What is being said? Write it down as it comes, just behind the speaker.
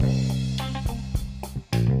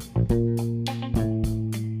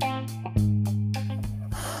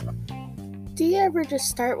ever just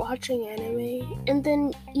start watching anime and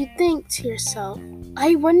then you think to yourself,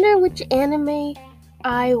 I wonder which anime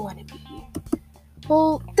I want to be?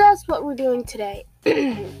 Well, that's what we're doing today.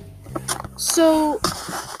 So,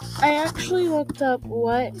 I actually looked up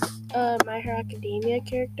what My Hero Academia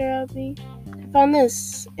character I would be. I found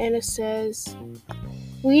this, and it says,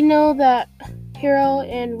 we know that hero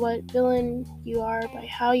and what villain you are by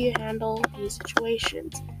how you handle these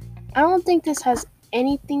situations. I don't think this has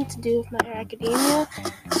anything to do with My Hero Academia,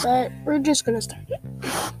 but we're just gonna start it.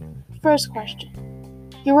 First question.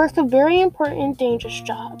 You work a very important, dangerous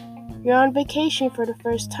job. You're on vacation for the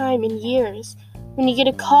first time in years when you get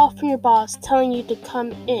a call from your boss telling you to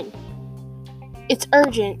come in. It's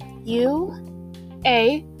urgent. You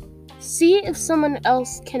A. See if someone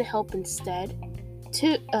else can help instead.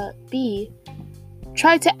 B.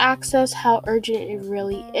 Try to access how urgent it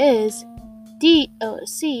really is.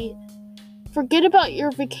 C. Forget about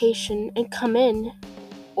your vacation and come in.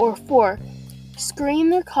 Or 4. Screen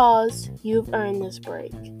their calls. You've earned this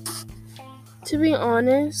break. To be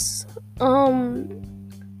honest,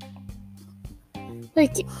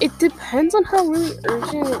 it depends on how really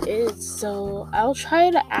urgent it is, so I'll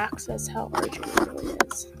try to access how urgent it really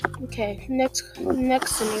is. Okay, next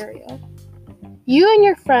scenario. You and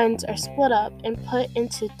your friends are split up and put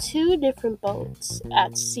into 2 different boats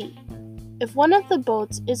at sea. If one of the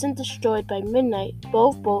boats isn't destroyed by midnight,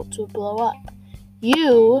 both boats will blow up.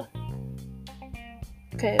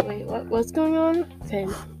 What's going on? Okay.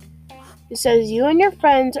 It says you and your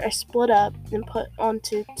friends are split up and put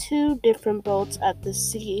onto 2 different boats at the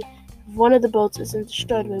sea. If one of the boats isn't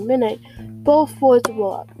destroyed by midnight, both boats will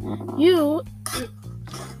blow up. You,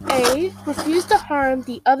 A, refuse to harm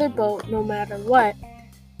the other boat no matter what.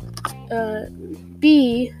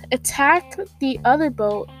 B, attack the other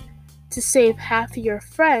boat to save half of your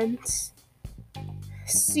friends.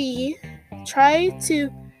 C, try to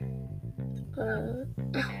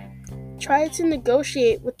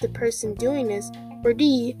negotiate with the person doing this. Or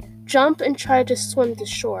D, jump and try to swim to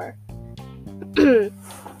shore.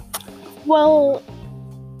 Well,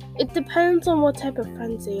 it depends on what type of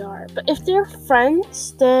friends they are. But if they're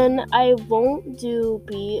friends, then I won't do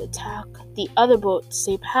B, attack the other boat to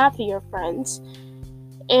save half of your friends.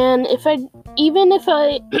 And even if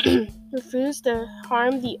I refuse to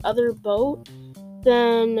harm the other boat,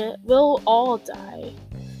 then we'll all die.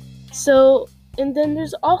 So, and then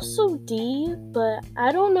there's also D, but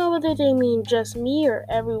I don't know whether they mean just me or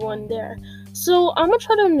everyone there. So I'm going to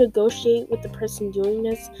try to negotiate with the person doing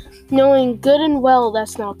this, knowing good and well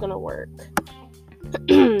that's not going to work.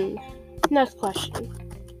 Next question.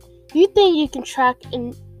 You think you can track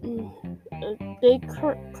in a big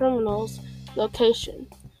criminal's location,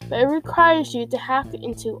 but it requires you to hack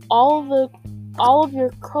into all of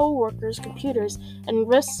your co-workers' computers and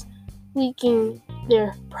risk leaking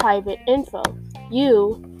their private info.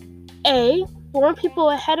 You, A, warn people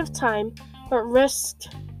ahead of time, but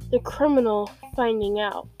risk the criminal finding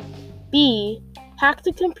out. B, hack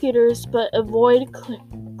the computers, but avoid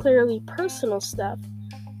clearly personal stuff.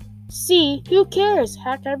 C, who cares?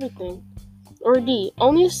 Hack everything. Or D,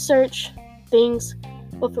 only search things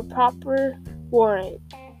with a proper warrant.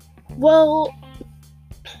 Well,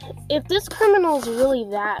 if this criminal is really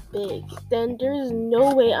that big, then there's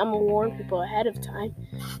no way I'm going to warn people ahead of time,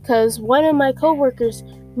 because one of my coworkers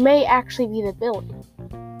may actually be the villain.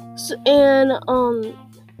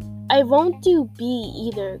 I won't do B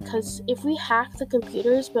either, because if we hack the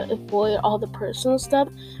computers but avoid all the personal stuff,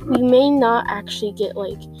 we may not actually get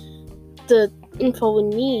the info we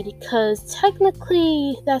need, because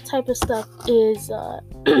technically that type of stuff is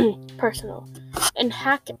personal. And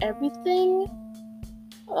hack everything?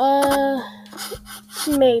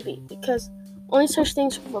 Maybe, because only search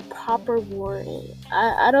things with a proper warrant.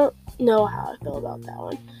 I don't know how I feel about that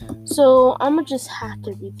one. So I'm gonna just hack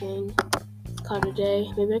everything. Call it a day.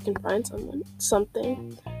 Maybe I can find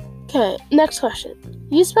something. Okay, next question.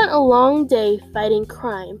 You spent a long day fighting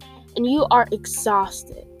crime, and you are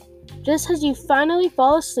exhausted. Just as you finally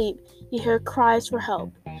fall asleep, you hear cries for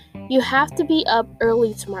help. You have to be up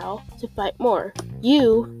early tomorrow to fight more.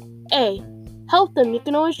 You, A, help them. You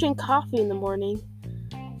can always drink coffee in the morning.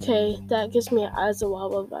 Okay, that gives me an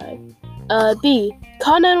Aizawa vibe. B,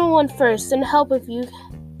 call 911 first and help if you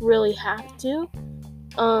really have to.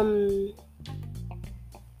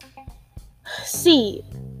 C,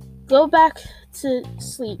 go back to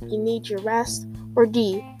sleep. You need your rest. Or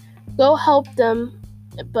D, go help them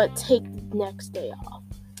but take the next day off.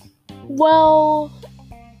 Well,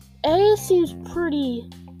 A seems pretty...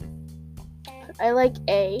 I like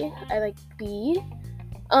A. I like B.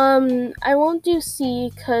 I won't do C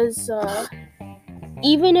because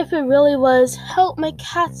even if it really was, help my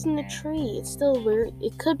cat's in the tree, it's still weird.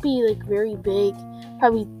 It could be like very big,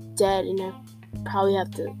 probably dead, and I probably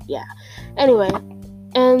have to, yeah. Anyway,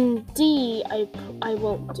 and D, I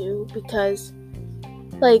won't do because,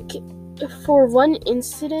 like, for one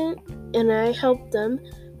incident, and I helped them,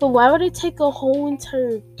 but why would I take a whole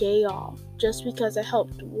entire day off just because I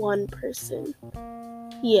helped one person?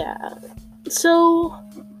 Yeah, so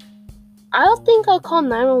I don't think I'll call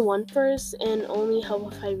 911 first and only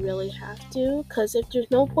help if I really have to, because if there's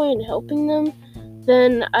no point in helping them,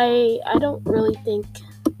 then I don't really think,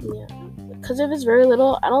 yeah, because if it's very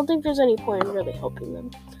little, I don't think there's any point in really helping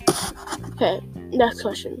them. Okay, next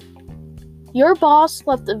question. Your boss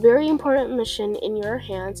left a very important mission in your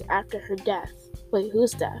hands after her death. Wait,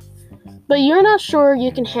 whose death? But you're not sure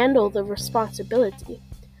you can handle the responsibility.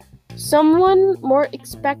 Someone more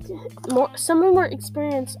experienced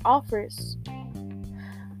offers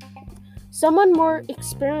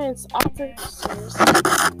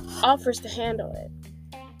to handle it,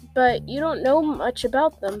 but you don't know much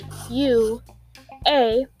about them. You,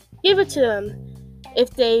 A, give it to them if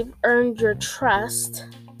they've earned your trust.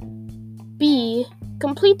 B,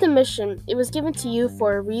 complete the mission. It was given to you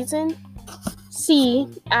for a reason. C,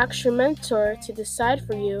 ask your mentor to decide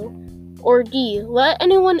for you. Or D, let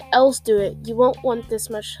anyone else do it. You won't want this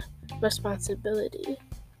much responsibility.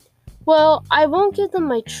 Well, I won't give them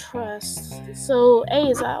my trust, so A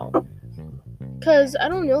is out. Because I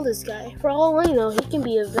don't know this guy. For all I know, he can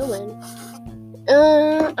be a villain.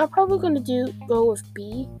 I'm probably going to go with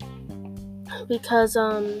B. Because,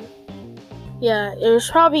 yeah, it was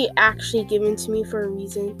probably actually given to me for a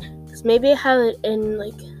reason. Because maybe I had it in,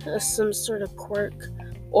 like, some sort of quirk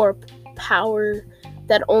or power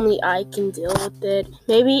that only I can deal with it.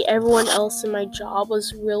 Maybe everyone else in my job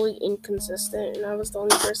was really inconsistent and I was the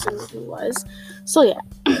only person who was. So yeah.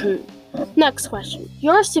 Next question.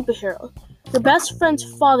 You're a superhero. Your best friend's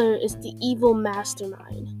father is the evil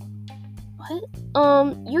mastermind. What?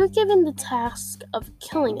 You're given the task of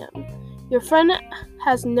killing him. Your friend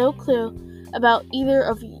has no clue about either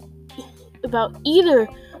of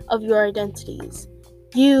your identities.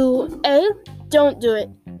 You, A, don't do it.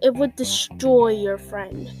 It would destroy your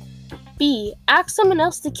friend. B, ask someone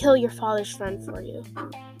else to kill your father's friend for you.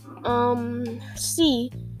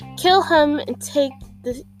 C, kill him and take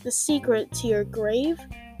the secret to your grave.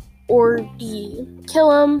 Or D,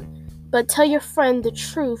 kill him, but tell your friend the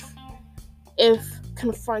truth if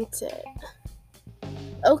confronted.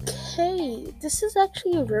 Okay, this is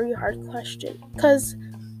actually a very hard question. Because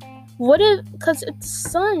if the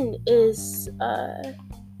son is,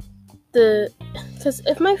 because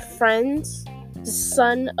if my friend's the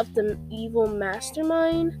son of the evil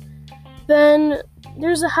mastermind, then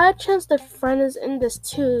there's a high chance the friend is in this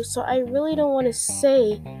too, so I really don't want to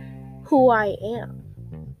say who I am.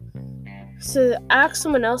 So ask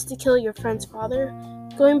someone else to kill your friend's father.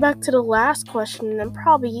 Going back to the last question, I'm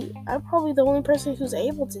probably the only person who's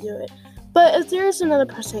able to do it. But if there is another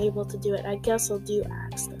person able to do it, I guess I'll do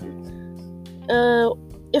ask them.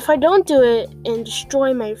 If I don't do it and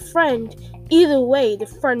destroy my friend, either way, the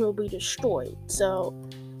friend will be destroyed. So,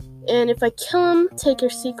 and if I kill him, take your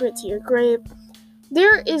secret to your grave,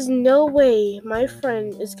 there is no way my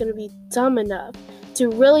friend is going to be dumb enough to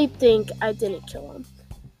really think I didn't kill him.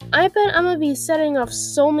 I bet I'm going to be setting off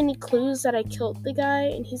so many clues that I killed the guy,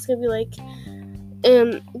 and he's going to be like,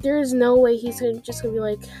 there is no way he's just going to be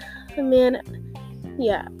like, man,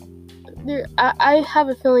 yeah. I have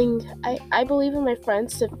a feeling, I believe in my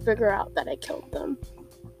friends to figure out that I killed them.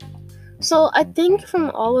 So I think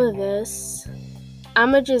from all of this,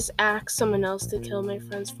 I'm going to just ask someone else to kill my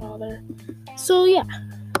friend's father. So yeah.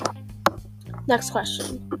 Next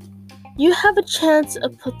question. You have a chance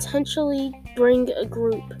of potentially bring a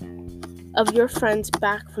group of your friends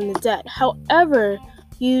back from the dead. However,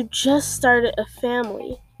 you just started a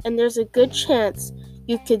family, and there's a good chance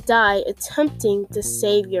you could die attempting to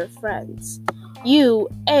save your friends. You,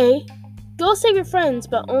 A, go save your friends,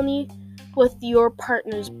 but only with your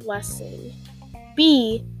partner's blessing.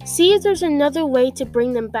 B, see if there's another way to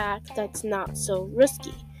bring them back that's not so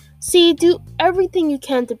risky. C, do everything you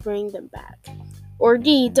can to bring them back. Or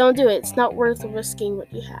D, don't do it. It's not worth risking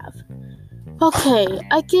what you have. Okay,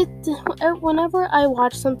 whenever I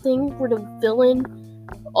watch something where the villain,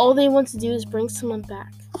 all they want to do is bring someone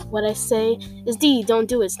back, what I say is D, don't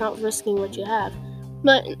do it. It's not risking what you have.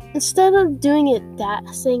 But instead of saying it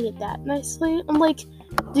that nicely, I'm like,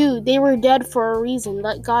 dude, they were dead for a reason.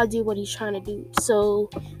 Let God do what he's trying to do. So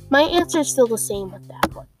my answer is still the same with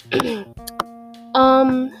that one.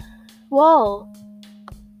 Well,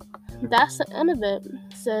 that's the end of it.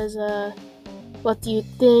 It says, What do you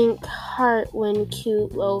think? Heart win,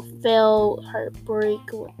 cute, low, fail, heartbreak.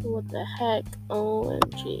 What the heck?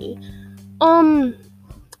 OMG.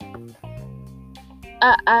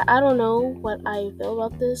 I don't know what I feel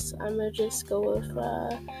about this. I'm gonna just go with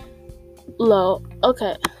low.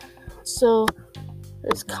 Okay, so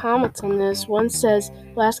there's comments on this. One says,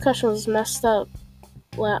 last question was messed up.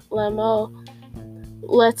 Lamo,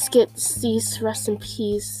 let's get deceased, rest in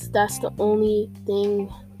peace. That's the only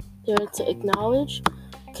thing there to acknowledge.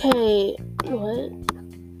 Okay, what?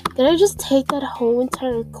 Did I just take that whole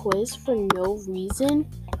entire quiz for no reason?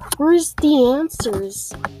 Where's the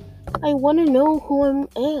answers? I want to know who I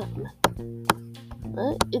am.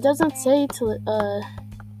 What? It doesn't say to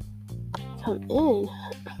come in.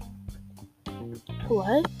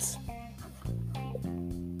 What?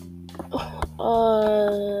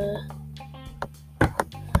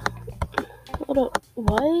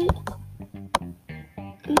 What?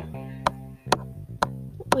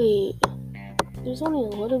 Wait. There's only a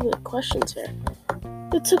little bit of questions here.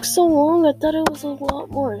 It took so long, I thought it was a lot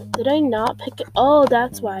more. Did I not pick it? Oh,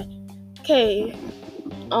 that's why. Okay.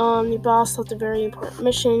 Your boss left a very important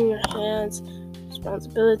mission in your hands.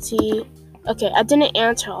 Responsibility. Okay, I didn't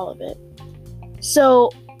answer all of it. So,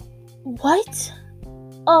 what?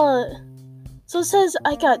 So it says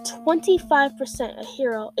I got 25% a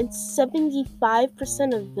hero and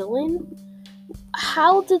 75% a villain?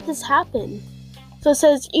 How did this happen? So it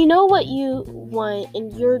says, you know what you want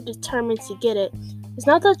and you're determined to get it. It's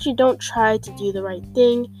not that you don't try to do the right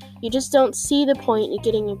thing, you just don't see the point in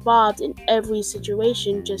getting involved in every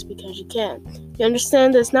situation just because you can. You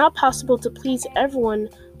understand that it's not possible to please everyone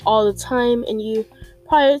all the time, and you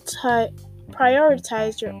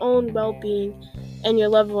prioritize your own well-being and your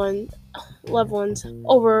loved ones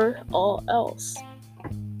over all else.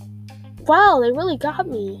 Wow, they really got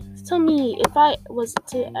me. Tell me, if I was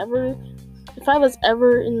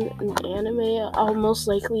ever in an anime, I'll most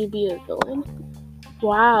likely be a villain.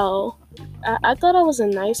 Wow. I thought I was a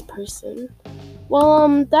nice person.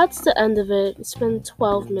 Well, that's the end of it. It's been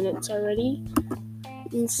 12 minutes already.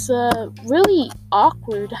 It's really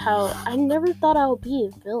awkward how I never thought I would be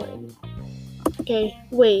a villain. Okay,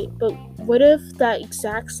 wait, but what if that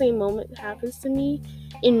exact same moment happens to me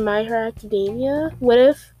in My Hero Academia? What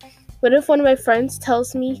if one of my friends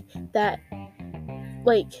tells me that,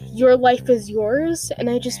 like, your life is yours, and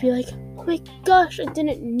I just be like, oh my gosh, I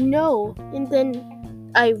didn't know, and then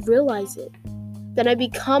I realize it. Then I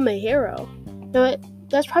become a hero. You know what?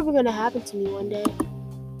 That's probably going to happen to me one day.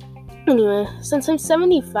 Anyway, since I'm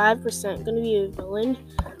 75% going to be a villain,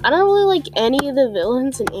 I don't really like any of the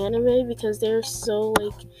villains in anime because they're so,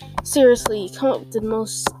 seriously, you come up with the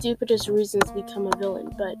most stupidest reasons to become a villain.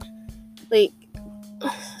 But,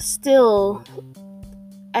 still,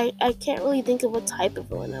 I can't really think of what type of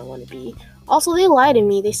villain I want to be. Also, they lied to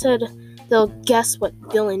me. They said they'll guess what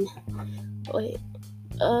villain. Wait.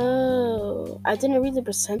 Oh, I didn't read the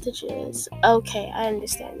percentages. Okay, I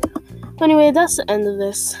understand now. Anyway, that's the end of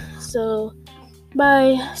this. So,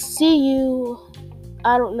 bye. See you.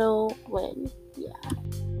 I don't know when.